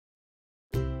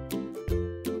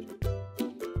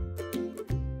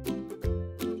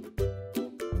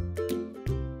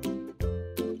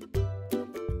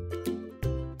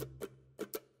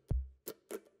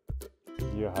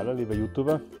Ja, hallo liebe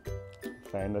YouTuber,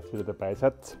 fein, dass ihr wieder dabei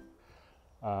seid.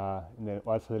 In einem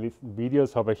der letzten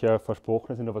Videos habe ich ja versprochen,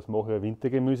 dass ich noch was mache über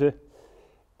Wintergemüse.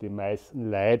 Die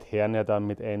meisten Leute hören ja dann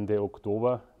mit Ende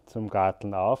Oktober zum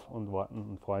Garteln auf und warten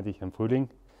und freuen sich am Frühling.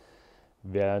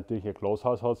 Wer natürlich ein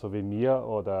Glashaus hat, so wie mir,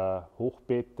 oder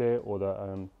Hochbeete oder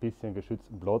ein bisschen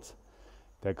geschützten Platz,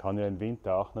 der kann ja im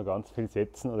Winter auch noch ganz viel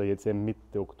setzen, oder jetzt eben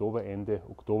Mitte Oktober, Ende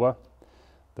Oktober.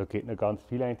 Da geht noch ganz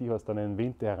viel eigentlich, was dann im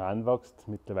Winter heranwächst.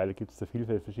 Mittlerweile gibt es da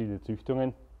viele verschiedene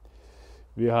Züchtungen.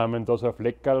 Wir haben da so ein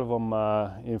Fleckerl, wo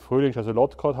wir im Frühling schon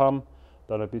Salat gehabt haben.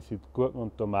 Dann ein bisschen Gurken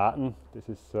und Tomaten. Das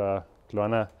ist ein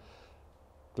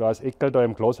kleines Eckerl da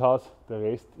im Glashaus. Der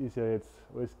Rest ist ja jetzt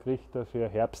alles gerichtet für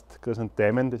Herbst,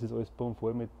 Chrysanthemen. Das ist alles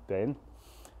voll mit Tein.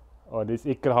 Aber das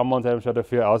Eckerl haben wir uns eben schon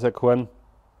dafür auserkoren,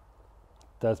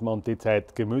 dass wir um die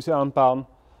Zeit Gemüse anbauen.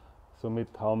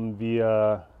 Somit haben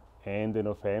wir Ende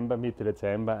November, Mitte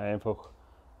Dezember einfach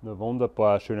nur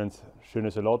wunderbar schöne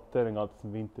Salate, den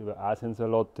ganzen Winter über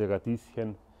Asia-Salate,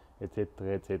 Radieschen etc.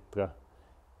 etc.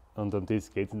 Und um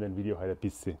das geht es in dem Video heute ein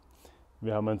bisschen.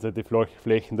 Wir haben uns die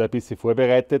Flächen da ein bisschen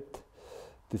vorbereitet.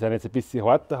 Die sind jetzt ein bisschen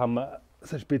hart, da haben wir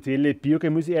so eine spezielle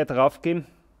Biogemüseart draufgegeben,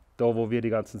 da wo wir die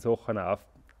ganzen Sachen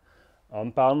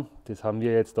anbauen. Das haben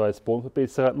wir jetzt da als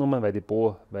Bodenverbesserer genommen,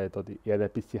 weil da die Erde ein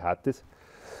bisschen hart ist.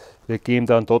 Wir geben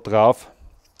dann da drauf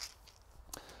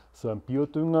so einen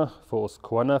Biodünger von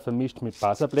Oscorner vermischt mit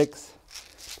Basaplex.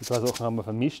 Die zwei Sachen haben wir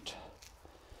vermischt.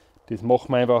 Das machen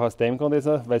wir einfach aus dem Grund,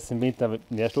 weil sie im Winter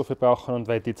Nährstoffe brauchen und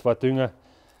weil die zwei Dünger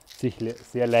sich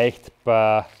sehr leicht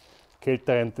bei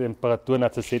kälteren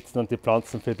Temperaturen zersetzen und die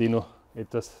Pflanzen für die noch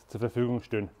etwas zur Verfügung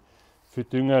stehen. Für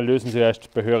Dünger lösen sie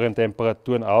erst bei höheren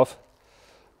Temperaturen auf.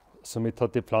 Somit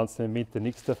hat die Pflanze im Winter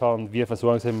nichts davon und wir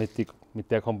versorgen sie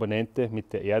mit der Komponente,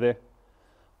 mit der Erde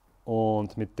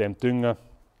und mit dem Dünger,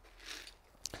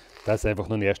 dass einfach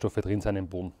nur Nährstoffe drin sind im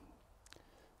Boden.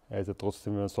 Also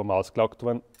trotzdem sind wir so ausgelaugt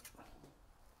worden.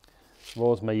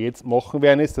 Was wir jetzt machen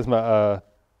werden, ist, dass wir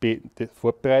eine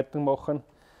Vorbereitung machen.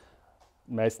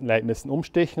 Die meisten Leute müssen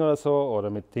umstechen oder so,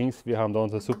 oder mit Dings. Wir haben da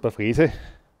unsere super Fräse.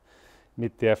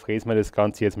 Mit der fräsen wir das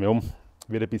Ganze jetzt mal um.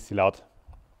 Wird ein bisschen laut.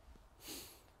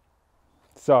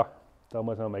 So, da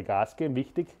muss man mal Gas geben,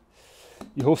 wichtig.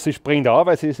 Ich hoffe, sie springt auf,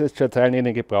 weil sie ist jetzt schon eine Zeit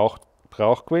nicht Gebrauch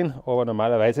gewesen, aber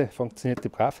normalerweise funktioniert die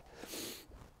brav.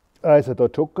 Also da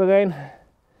Joker rein,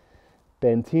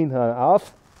 Benzin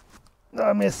auf,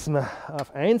 da müssen wir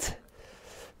auf 1.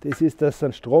 Das ist, dass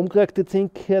ein Strom kriegt, die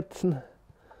Zinkkerzen,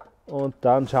 und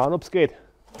dann schauen, ob es geht.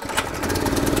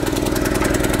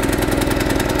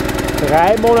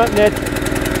 3 Monate nicht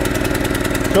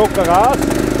Joker raus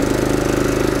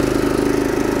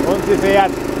und sie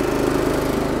fährt.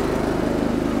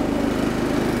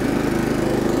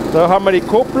 Da haben wir die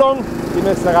Kupplung, die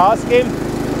müssen wir rausgeben.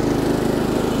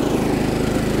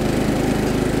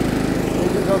 Das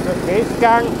ist unser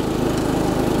Fräsgang.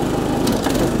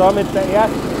 Und da mit der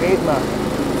ersten fräsen wir.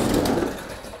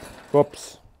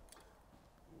 Ups.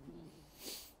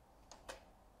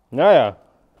 Naja,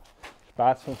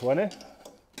 Spaß von vorne.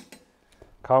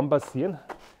 Kann passieren.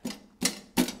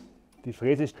 Die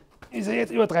Fräse ist ja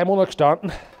jetzt über 3 Monate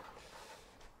gestanden.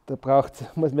 Da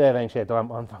muss mehr reinschneiden da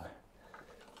am Anfang.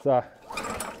 So,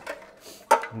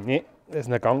 ne, da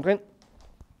ist ein Gang drin.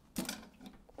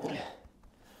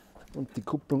 Und die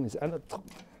Kupplung ist auch noch drin.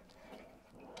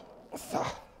 So.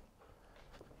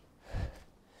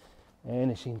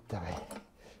 Eine Schinterei.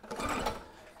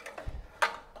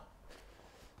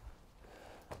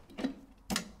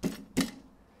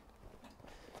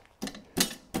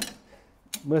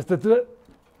 Ich muss dazu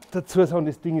sagen,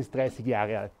 das Ding ist 30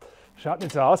 Jahre alt. Schaut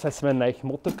nicht so aus, als wenn man einen neuen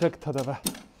Motor gekriegt hat, aber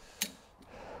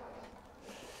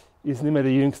ist nicht mehr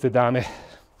die jüngste Dame.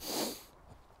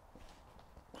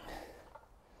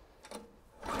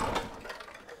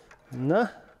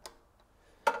 Na?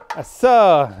 Ach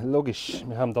so, logisch.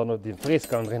 Wir haben da noch den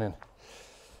Fräsgang drinnen.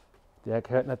 Der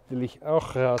gehört natürlich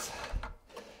auch raus.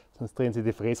 Sonst drehen sie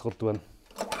die Fräsrotoren.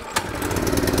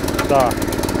 So.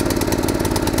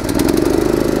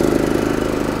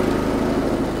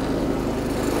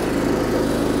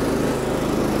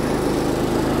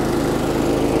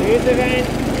 Fräse rein.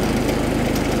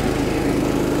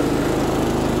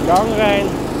 Gang rein.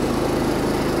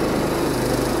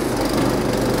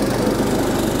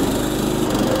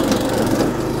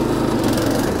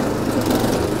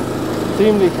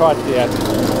 Ziemlich hart die Erde.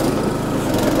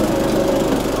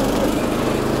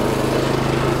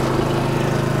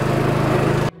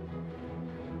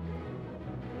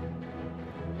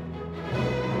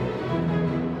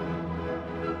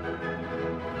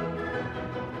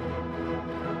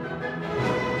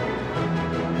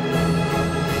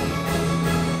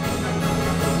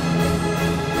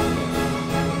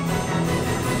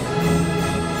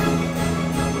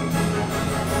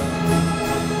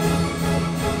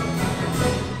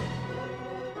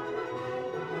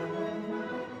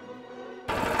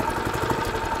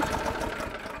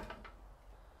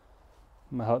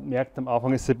 Man hat merkt, am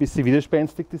Anfang ist es ein bisschen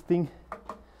widerspenstig, das Ding,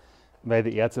 weil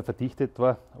die Erde so verdichtet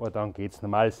war, aber dann geht es.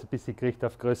 Normal ist es ein bisschen gerichtet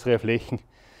auf größere Flächen.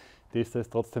 Das ist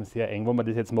trotzdem sehr eng, wo wir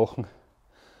das jetzt machen.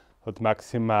 Hat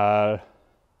maximal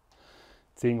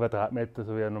 10 Quadratmeter,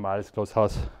 so wie ein normales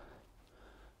Glashaus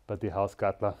bei den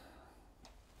Hausgartler.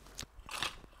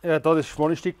 Ja, da das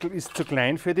Schwanenstickel ist zu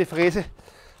klein für die Fräse.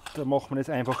 Da machen wir das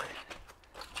einfach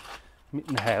mit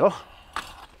dem Heil.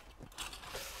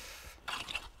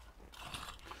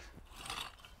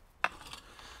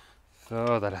 So,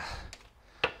 da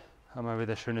haben wir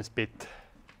wieder ein schönes Bett.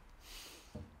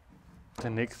 Der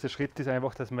nächste Schritt ist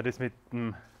einfach, dass wir das mit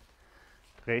dem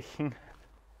Rechen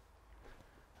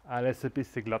alles ein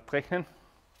bisschen glatt rechnen.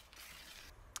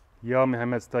 Ja, wir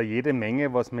haben jetzt da jede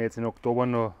Menge, was man jetzt im Oktober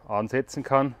noch ansetzen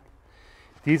kann.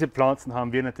 Diese Pflanzen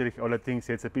haben wir natürlich allerdings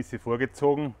jetzt ein bisschen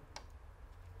vorgezogen.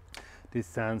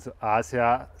 Das sind so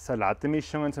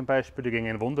Asia-Salate-Mischungen zum Beispiel, die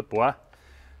gehen wunderbar.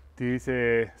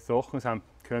 Diese Sachen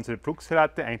gehören zu den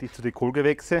Pflücksalate, eigentlich zu den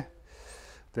Kohlgewächse.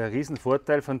 Der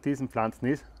Riesenvorteil von diesen Pflanzen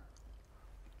ist,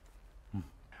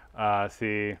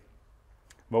 sie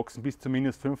wachsen bis zu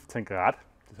minus 15 Grad.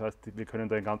 Das heißt, wir können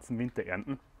da den ganzen Winter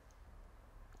ernten.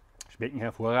 Schmecken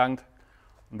hervorragend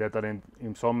und werden dann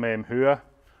im Sommer eben höher,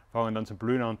 fangen dann zum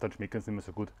Blühen an und dann schmecken sie nicht mehr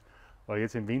so gut. Aber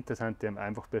jetzt im Winter sind die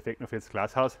einfach perfekt noch für das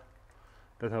Glashaus,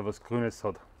 dass man was Grünes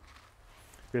hat.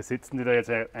 Wir setzen die da jetzt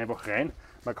einfach rein.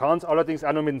 Man kann es allerdings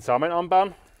auch noch mit den Samen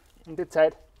anbauen in der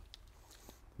Zeit.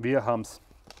 Wir haben es.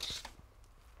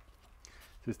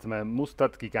 Das ist mein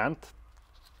Mustard Gigant.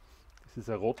 Das ist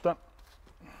ein roter.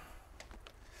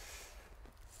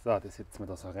 So, das setzen wir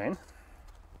da so rein.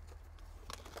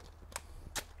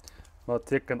 Man hat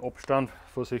circa einen Abstand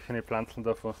von solchen Pflanzen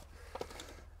da von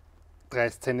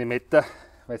 30 cm,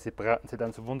 weil sie braten sich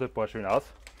dann so wunderbar schön aus.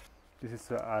 Das ist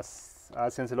so ein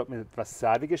Asia-Salate mit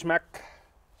Wasabi-Geschmack.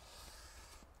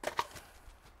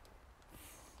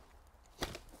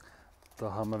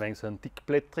 Da haben wir ein wenig so einen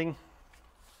dickblättrigen.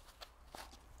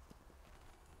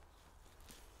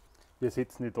 Wir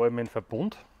setzen die da immer in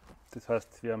Verbund. Das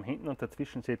heißt, wir haben hinten und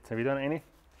dazwischen setzen wir wieder eine.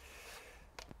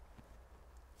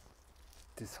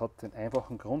 Das hat den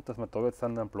einfachen Grund, dass wir da jetzt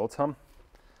dann einen Platz haben.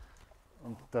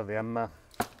 Und da werden wir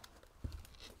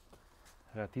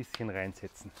Radieschen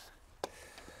reinsetzen.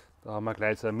 Da haben wir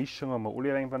gleich so eine Mischung, wo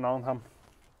wir alle beieinander haben.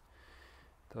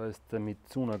 Da ist der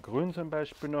Mizuna Grün zum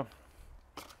Beispiel noch.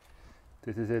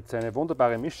 Das ist jetzt eine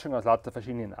wunderbare Mischung aus lauter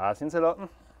verschiedenen Asiensalaten.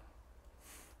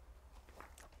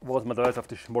 Was wir da jetzt auf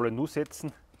die schmale Nuss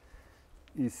setzen,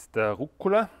 ist der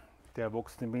Rucola. Der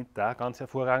wächst im Winter auch ganz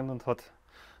hervorragend und hat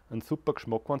einen super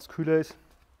Geschmack, wenn es kühler ist.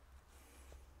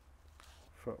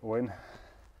 Vor allem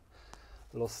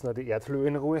lassen wir die Erdflöhe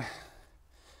in Ruhe,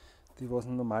 die was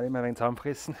normal immer ein wenig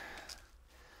zusammenfressen.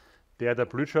 Der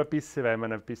blüht schon ein bisschen, weil wir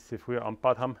ihn ein bisschen früher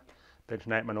angebaut haben. Den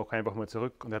schneiden wir noch einfach mal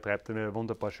zurück und er treibt dann wieder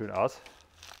wunderbar schön aus.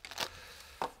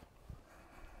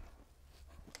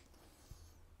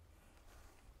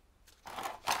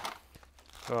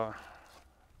 So.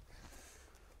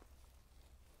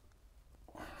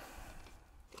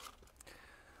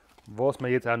 Was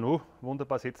man jetzt auch noch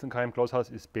wunderbar setzen kann im Glashaus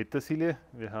ist Petersilie.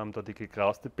 Wir haben da die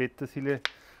gegrauste Petersilie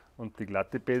und die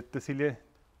glatte Petersilie.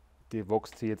 Die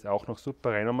wächst sich jetzt auch noch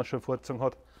super rein, wenn man schon vorgezogen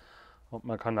hat. Und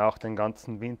man kann auch den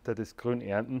ganzen Winter das Grün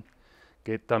ernten.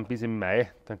 Geht dann bis im Mai,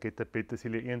 dann geht der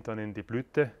Petersilie irgendwann in die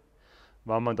Blüte.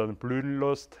 Wenn man dann blühen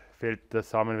lässt, fällt der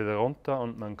Samen wieder runter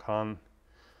und man kann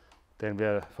den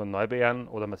wieder von neu beernten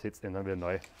oder man setzt den dann wieder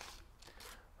neu.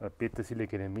 Petersilie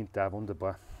geht im Winter auch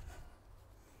wunderbar.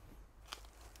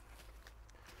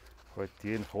 Halt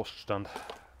jeden Froststand.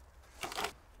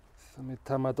 Somit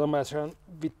haben wir da mal schon einen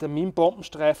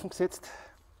Vitaminbombenstreifen gesetzt.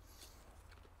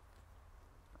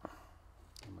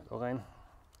 Gehen wir da rein.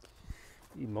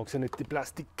 Ich mag ja nicht die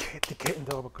Plastiketiketten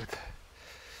da, aber gut.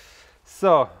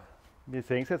 So, wir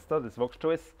sehen es jetzt da, das wächst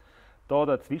alles. Da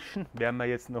dazwischen werden wir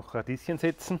jetzt noch Radieschen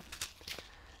setzen.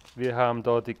 Wir haben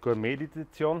da die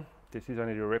Gourmet-Edition, das ist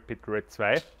eine Rapid Red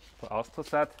 2 von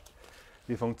Asia-Salate.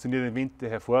 Die funktioniert im Winter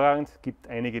hervorragend. Es gibt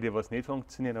einige, die was nicht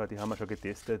funktionieren, aber die haben wir schon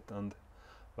getestet. Und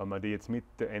wenn man die jetzt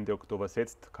Mitte, Ende Oktober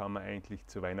setzt, kann man eigentlich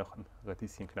zu Weihnachten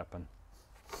Radieschen knappern.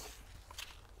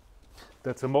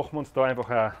 Dazu machen wir uns da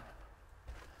einfach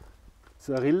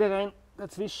so eine Rille rein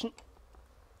dazwischen.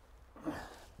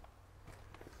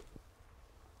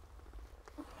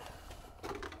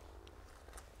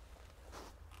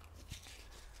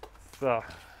 So,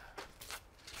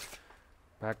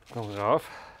 Packung rauf.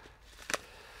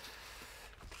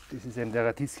 Das ist eben der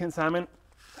Radieschensamen.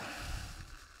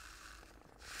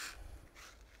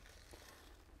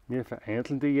 Wir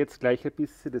vereinzeln die jetzt gleich ein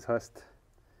bisschen, das heißt,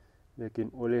 wir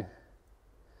geben alle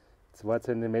 2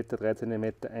 cm, 3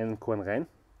 cm einen Korn rein.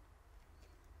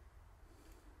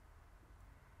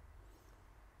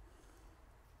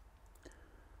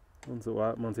 Und so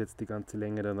arbeiten wir uns jetzt die ganze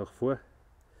Länge danach vor.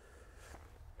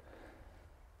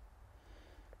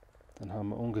 Dann haben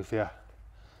wir ungefähr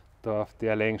da auf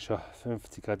der Länge schon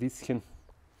 50 Radieschen.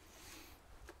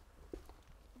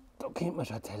 Da kommt man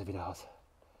schon ein Teil wieder aus.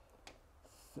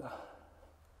 So.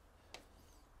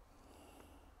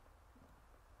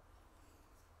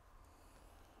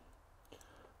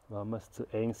 Wenn man es zu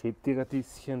eng sieht, die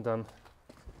Radieschen, dann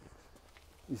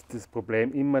ist das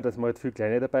Problem immer, dass man halt viel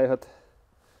kleine dabei hat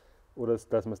oder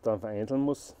dass man es dann vereinzeln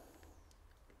muss.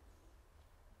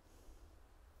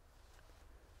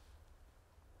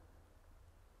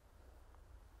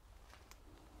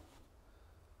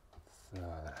 So.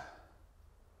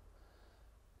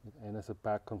 Mit einer so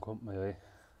Packung kommt man ja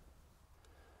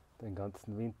den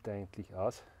ganzen Winter eigentlich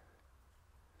aus.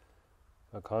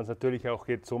 Man kann es natürlich auch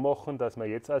jetzt so machen, dass man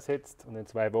jetzt ersetzt und in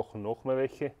 2 Wochen nochmal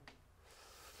welche.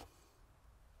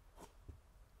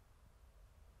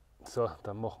 So,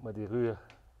 dann macht man die Rille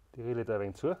da ein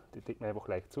wenig zu, die deckt man einfach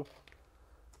leicht zu.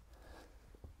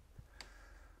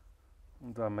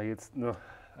 Und wenn wir jetzt noch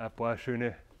ein paar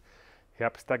schöne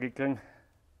Herbsttage kriegen,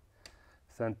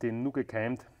 sind die nur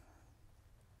gekeimt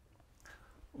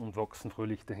und wachsen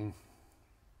fröhlich dahin.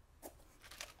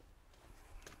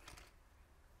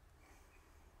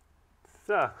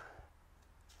 So.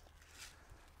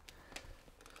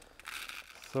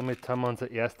 Somit haben wir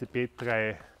unsere erste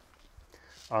Beetreihe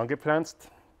angepflanzt.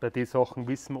 Bei den Sachen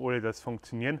wissen wir alle, dass es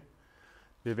funktioniert.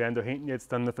 Wir werden da hinten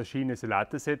jetzt dann noch verschiedene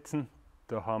Salate setzen.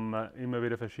 Da haben wir immer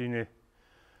wieder verschiedene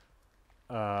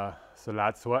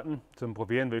Salatsorten zum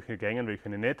Probieren, welche gängen, welche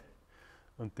nicht.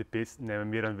 Und die besten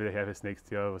nehmen wir dann wieder her fürs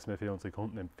nächste Jahr, was wir für unsere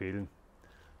Kunden empfehlen.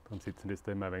 Darum setzen wir das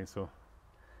da immer ein wenig so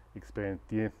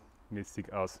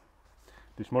experimentiermäßig aus.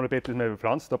 Die schmale Beete ist mal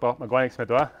bepflanzt, da braucht man gar nichts mehr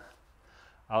da,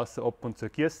 außer ab und zu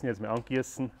gießen, jetzt mal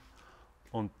angießen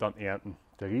und dann ernten.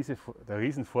 Der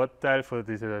Riesenvorteil von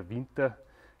dieser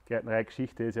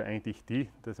Wintergärtnerei-Geschichte ist ja eigentlich die,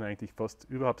 dass man eigentlich fast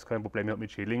überhaupt kein Problem hat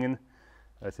mit Schädlingen.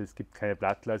 Also es gibt keine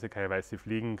Blattläuse, keine weiße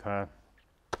Fliegen, keine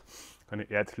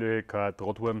Erdflöhe, kein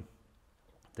Drahtwurm,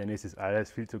 denn es ist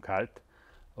alles viel zu kalt.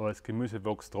 Aber das Gemüse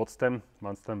wächst trotzdem,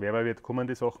 wenn es dann wärmer wird, kommen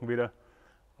die Sachen wieder.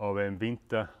 Aber im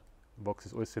Winter wächst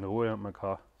es alles in Ruhe und man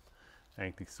kann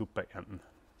eigentlich super ernten.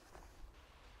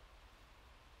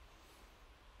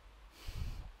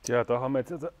 Ja, da haben wir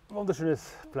jetzt ein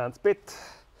wunderschönes Pflanzbett.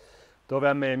 Da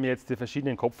werden wir eben jetzt die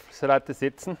verschiedenen Kopfsalate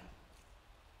setzen.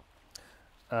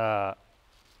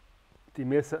 Die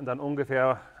müssen dann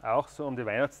ungefähr auch so um die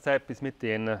Weihnachtszeit bis Mitte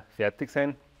Jänner fertig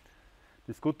sein.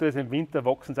 Das Gute ist, im Winter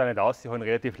wachsen sie auch nicht aus, sie halten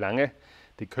relativ lange.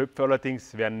 Die Köpfe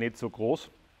allerdings werden nicht so groß.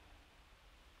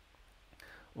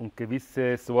 Und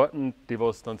gewisse Sorten, die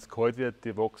was dann zu kalt wird,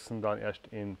 die wachsen dann erst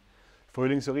im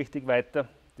Frühling so richtig weiter.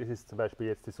 Das ist zum Beispiel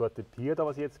jetzt die Sorte Pier, da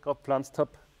was ich jetzt gerade gepflanzt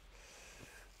habe.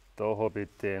 Da habe ich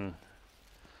den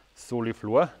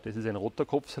Soliflor, das ist ein roter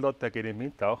Kopfsalat, der geht im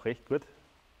Winter auch recht gut.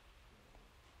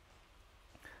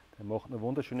 Der macht noch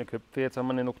wunderschöne Köpfe, jetzt haben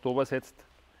wir ihn in Oktober gesetzt.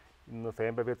 Im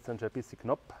November wird es dann schon ein bisschen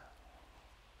knapp.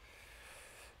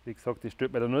 Wie gesagt, das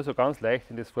stellt man da nur so ganz leicht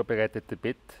in das vorbereitete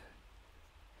Bett.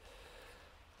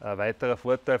 Ein weiterer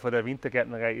Vorteil von der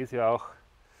Wintergärtnerei ist ja auch,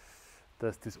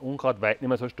 dass das Unkraut weit nicht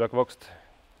mehr so stark wächst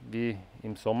wie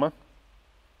im Sommer.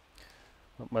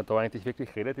 Und man da eigentlich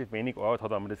wirklich relativ wenig Arbeit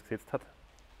hat, wenn man das gesetzt hat.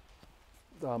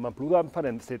 Da haben wir einen Blutampfer,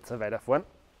 den setzen wir weiter vorn.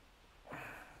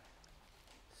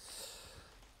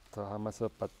 Da haben wir so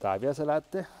ein paar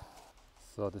Asia-Salate.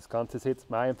 So, das Ganze setzt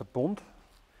man auch im Verbund.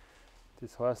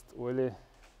 Das heißt, alle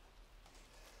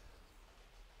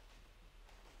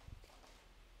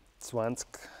 20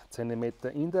 cm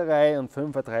in der Reihe und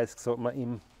 35 sagt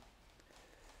man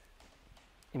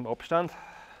im Abstand.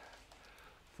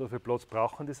 So viel Platz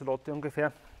brauchen die Salate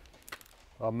ungefähr.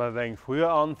 Wenn wir ein wenig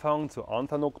früher anfangen, zu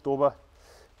Anfang Oktober,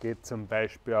 geht zum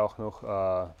Beispiel auch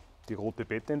noch die rote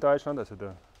Beete in Deutschland, also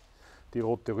die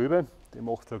rote Rübe. Die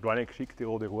macht so eine kleine geschickte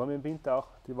rote Rübe im Winter auch,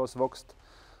 die was wächst.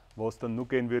 Was dann nur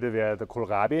gehen würde, wäre der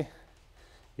Kohlrabi.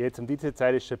 Jetzt um diese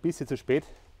Zeit ist es schon ein bisschen zu spät,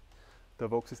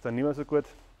 da wächst es dann nicht mehr so gut.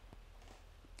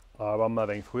 Aber wenn man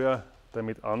ein wenig früher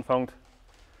damit anfängt,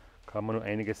 kann man noch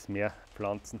einiges mehr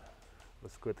pflanzen,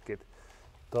 was gut geht.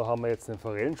 Da haben wir jetzt einen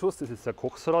Forellenschuss, das ist ein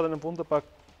Kochsalat, ein wunderbar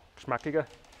geschmackiger.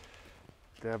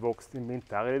 Der wächst im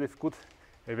Winter relativ gut.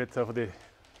 Er wird zwar von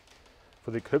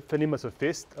den Köpfen nicht mehr so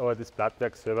fest, aber das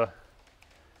Blattwerk selber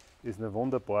ist noch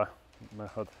wunderbar. Man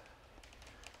hat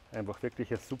einfach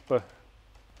wirklich ein super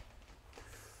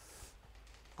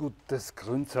gutes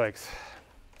Grünzeugs.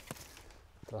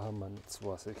 Da haben wir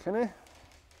 2 solche.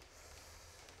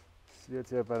 wird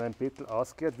ja bei einem Beetel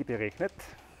ausgeht, wie berechnet.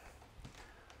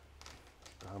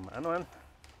 Da haben wir auch noch einen.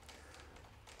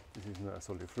 Das ist nur ein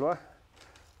Soliflor.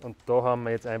 Und da haben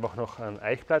wir jetzt einfach noch ein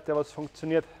Eichblatt, der was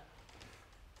funktioniert.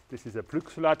 Das ist ein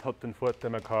Pflücksalat, hat den Vorteil,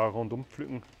 man kann rundum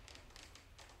pflücken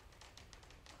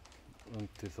und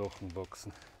die Sachen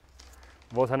wachsen.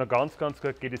 Was auch noch ganz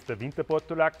gut geht, ist der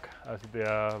Winterportulak. Also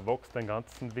der wächst den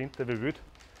ganzen Winter wie wild.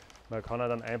 Man kann ihn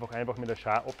dann einfach mit der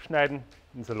Schale abschneiden,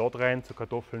 in den Salat rein, zu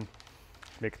Kartoffeln.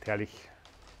 Schmeckt herrlich.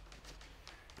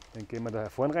 Dann gehen wir da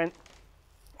vorne rein.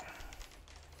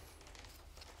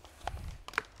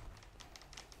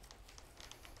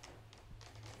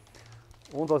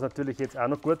 Und was natürlich jetzt auch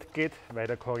noch gut geht, weil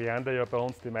der Koriander ja bei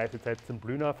uns die meiste Zeit zum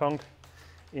Blühen anfängt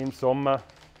im Sommer.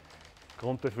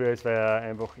 Grund dafür ist, weil er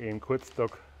einfach im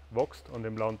Kurztag wächst und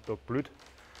im Landtag blüht.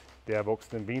 Der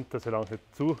wächst im Winter, solange es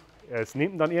nicht zu. Es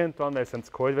nimmt dann irgendwann, weil es dann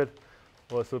zu kalt wird,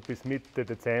 aber so bis Mitte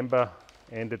Dezember,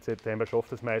 Ende September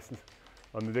schafft es meistens,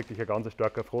 wenn wirklich ein ganz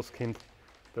starker Frost kommt,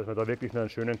 dass man da wirklich noch einen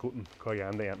schönen, guten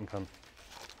Koriander ernten kann.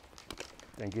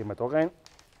 Dann gehen wir da rein.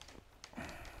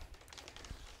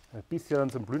 Ein bisschen dann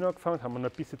zum Blühen angefangen, haben wir noch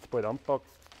ein bisschen zu bald angebaut,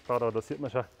 aber da sieht man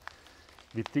schon,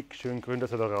 wie dick, schön grün,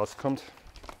 dass er da rauskommt.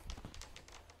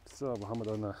 So, wo haben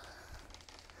wir da noch?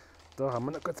 Da haben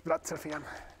wir noch kurz Platz auf ihn.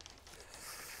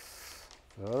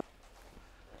 So.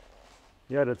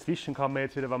 Ja, dazwischen kann man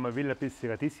jetzt wieder, wenn man will, ein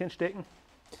bisschen Radieschen stecken.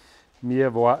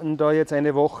 Wir warten da jetzt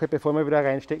eine Woche, bevor wir wieder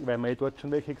reinstecken, weil wir dort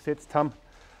schon welche gesetzt haben.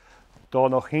 Da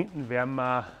nach hinten werden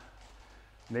wir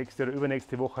nächste oder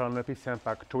übernächste Woche dann ein bisschen einen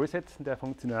Pak Choi setzen, der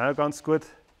funktioniert auch ganz gut.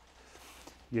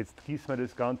 Jetzt gießen wir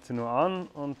das Ganze nur an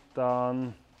und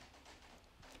dann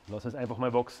lassen wir es einfach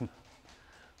mal wachsen.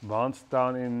 Wenn es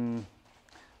dann im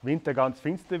Winter ganz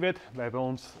finster wird, weil bei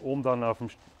uns oben dann auf dem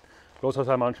Glashaus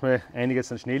auch manchmal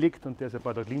einiges an Schnee liegt und der so ein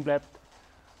paar Tage liegen bleibt,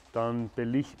 dann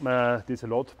belichtet man die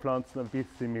Salatpflanzen ein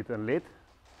bisschen mit einem LED.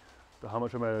 Da haben wir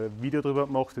schon mal ein Video drüber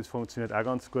gemacht, das funktioniert auch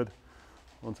ganz gut.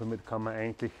 Und somit kann man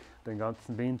eigentlich den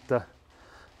ganzen Winter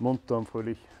munter und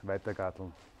fröhlich weiter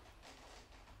garteln.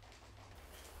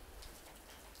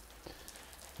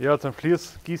 Ja, zum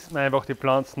Schluss gießt man einfach die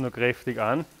Pflanzen noch kräftig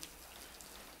an.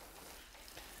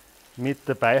 Mit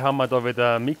dabei haben wir da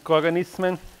wieder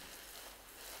Mikroorganismen,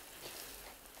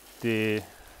 die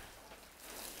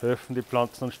helfen die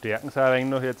Pflanzen und stärken sie auch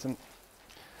noch jetzt,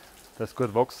 dass sie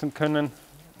gut wachsen können.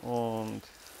 Und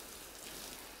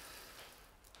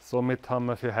somit haben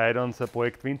wir für heute unser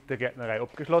Projekt Wintergärtnerei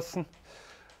abgeschlossen.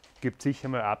 Gibt sicher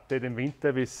mal ein Update im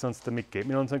Winter, wie es uns damit geht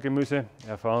mit unserem Gemüse.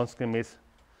 Erfahrungsgemäß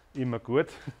immer gut,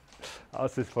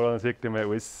 außer es fällt uns wirklich mal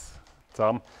alles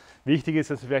zusammen. Wichtig ist,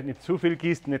 dass man vielleicht nicht zu viel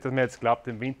gießt, nicht, dass man jetzt glaubt,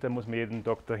 im Winter muss man jeden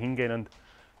Tag da hingehen und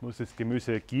muss das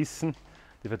Gemüse gießen.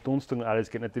 Die Verdunstung und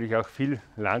alles geht natürlich auch viel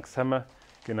langsamer,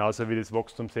 genauso wie das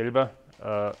Wachstum selber.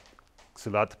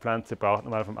 Salatpflanze braucht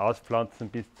normal vom Auspflanzen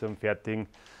bis zum fertigen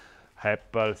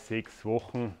Hyper 6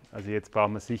 Wochen. Also jetzt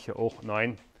brauchen wir sicher 8,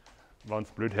 9, wenn es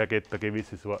blöd hergeht, bei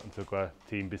gewissen Sorten sogar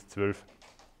 10 bis 12.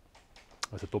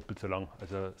 Also doppelt so lang,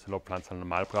 also Salatpflanzen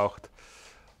normal braucht.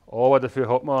 Aber dafür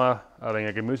hat man ein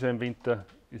wenig Gemüse im Winter,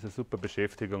 ist eine super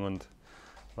Beschäftigung, und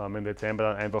wenn man im Dezember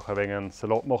dann einfach ein wenig einen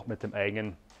Salat macht mit dem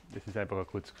eigenen, das ist einfach ein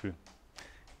gutes Gefühl.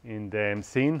 In dem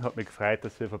Sinn, hat mich gefreut,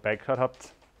 dass ihr vorbeigeschaut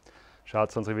habt.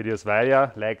 Schaut unsere Videos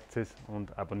weiter, liked es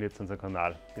und abonniert unseren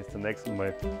Kanal. Bis zum nächsten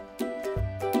Mal.